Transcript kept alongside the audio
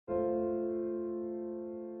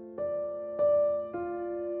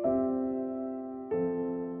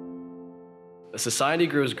A society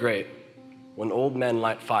grows great when old men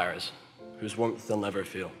light fires whose warmth they'll never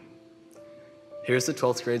feel. Here's the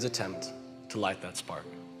 12th grade's attempt to light that spark.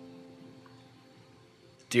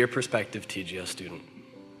 Dear prospective TGS student,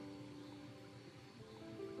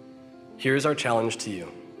 here's our challenge to you.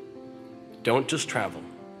 Don't just travel,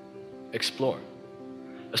 explore.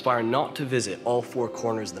 Aspire not to visit all 4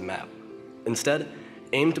 corners of the map. Instead,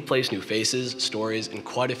 aim to place new faces, stories, and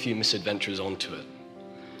quite a few misadventures onto it.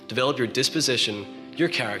 Develop your disposition, your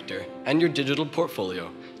character, and your digital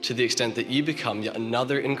portfolio to the extent that you become yet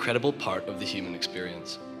another incredible part of the human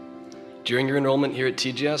experience. During your enrollment here at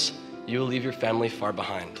TGS, you will leave your family far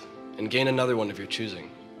behind and gain another one of your choosing.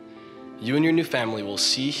 You and your new family will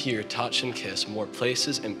see, hear, touch, and kiss more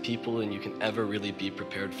places and people than you can ever really be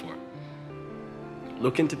prepared for.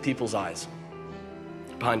 Look into people's eyes.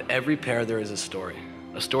 Behind every pair there is a story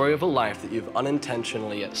of a life that you've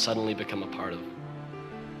unintentionally yet suddenly become a part of.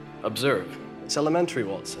 Observe, it's elementary,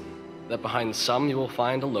 Watson, that behind some you will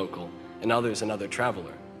find a local and others another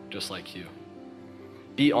traveler, just like you.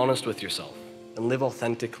 Be honest with yourself and live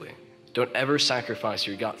authentically. Don't ever sacrifice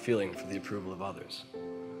your gut feeling for the approval of others.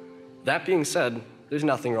 That being said, there's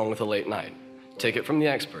nothing wrong with a late night. Take it from the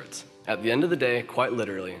experts. At the end of the day, quite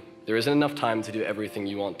literally, there isn't enough time to do everything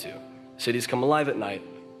you want to. Cities come alive at night,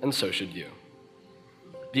 and so should you.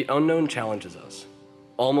 The unknown challenges us,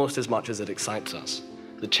 almost as much as it excites us.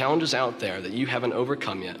 The challenges out there that you haven't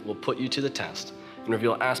overcome yet will put you to the test and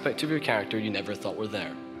reveal aspects of your character you never thought were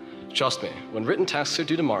there. Trust me, when written tasks are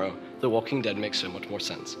due tomorrow, The Walking Dead makes so much more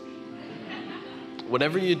sense.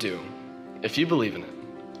 Whatever you do, if you believe in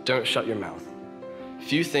it, don't shut your mouth.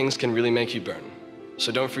 Few things can really make you burn,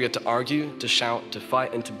 so don't forget to argue, to shout, to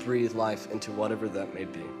fight, and to breathe life into whatever that may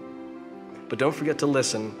be. But don't forget to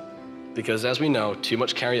listen, because as we know, too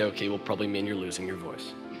much karaoke will probably mean you're losing your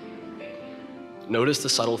voice. Notice the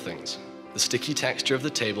subtle things, the sticky texture of the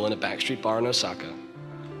table in a backstreet bar in Osaka,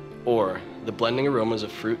 or the blending aromas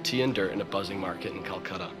of fruit, tea, and dirt in a buzzing market in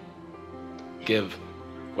Calcutta. Give,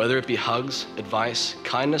 whether it be hugs, advice,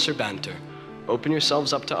 kindness, or banter. Open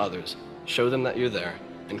yourselves up to others, show them that you're there,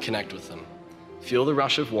 and connect with them. Feel the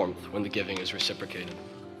rush of warmth when the giving is reciprocated.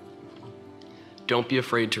 Don't be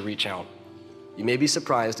afraid to reach out. You may be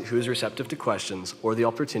surprised at who is receptive to questions or the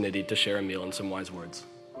opportunity to share a meal and some wise words.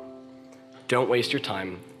 Don't waste your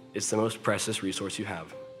time. It's the most precious resource you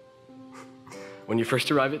have. When you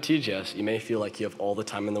first arrive at TGS, you may feel like you have all the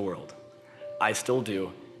time in the world. I still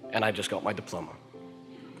do, and I just got my diploma.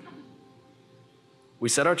 We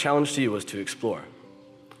said our challenge to you was to explore,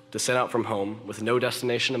 to set out from home with no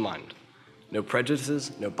destination in mind, no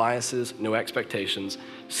prejudices, no biases, no expectations,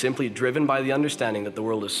 simply driven by the understanding that the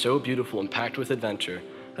world is so beautiful and packed with adventure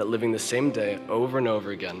that living the same day over and over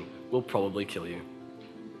again will probably kill you.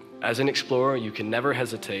 As an explorer, you can never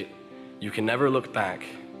hesitate, you can never look back,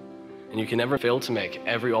 and you can never fail to make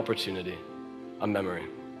every opportunity a memory.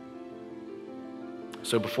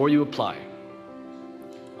 So before you apply,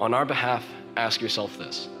 on our behalf, ask yourself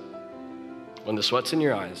this. When the sweat's in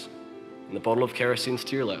your eyes and the bottle of kerosene's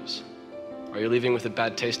to your lips, are you leaving with a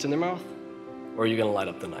bad taste in their mouth, or are you going to light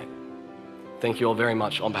up the night? Thank you all very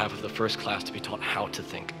much on behalf of the first class to be taught how to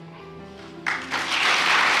think.